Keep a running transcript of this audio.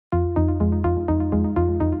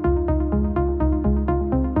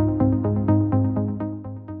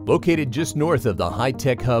Located just north of the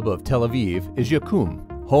high-tech hub of Tel Aviv is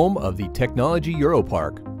Yakum, home of the Technology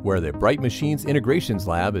Europark, where the Bright Machines Integrations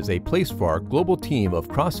Lab is a place for our global team of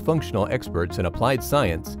cross-functional experts in applied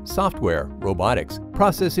science, software, robotics,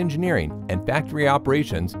 process engineering, and factory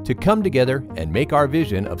operations to come together and make our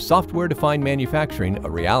vision of software-defined manufacturing a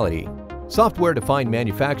reality. Software-defined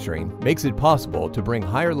manufacturing makes it possible to bring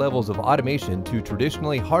higher levels of automation to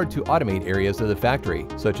traditionally hard-to-automate areas of the factory,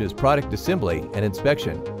 such as product assembly and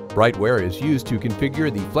inspection. Brightware is used to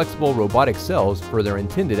configure the flexible robotic cells for their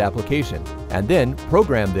intended application, and then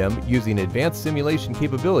program them using advanced simulation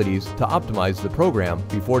capabilities to optimize the program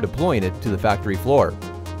before deploying it to the factory floor.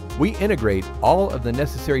 We integrate all of the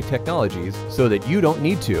necessary technologies so that you don't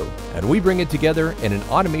need to, and we bring it together in an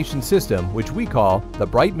automation system which we call the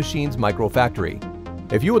Bright Machines Microfactory.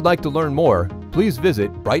 If you would like to learn more, please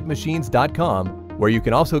visit brightmachines.com, where you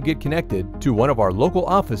can also get connected to one of our local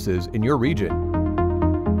offices in your region.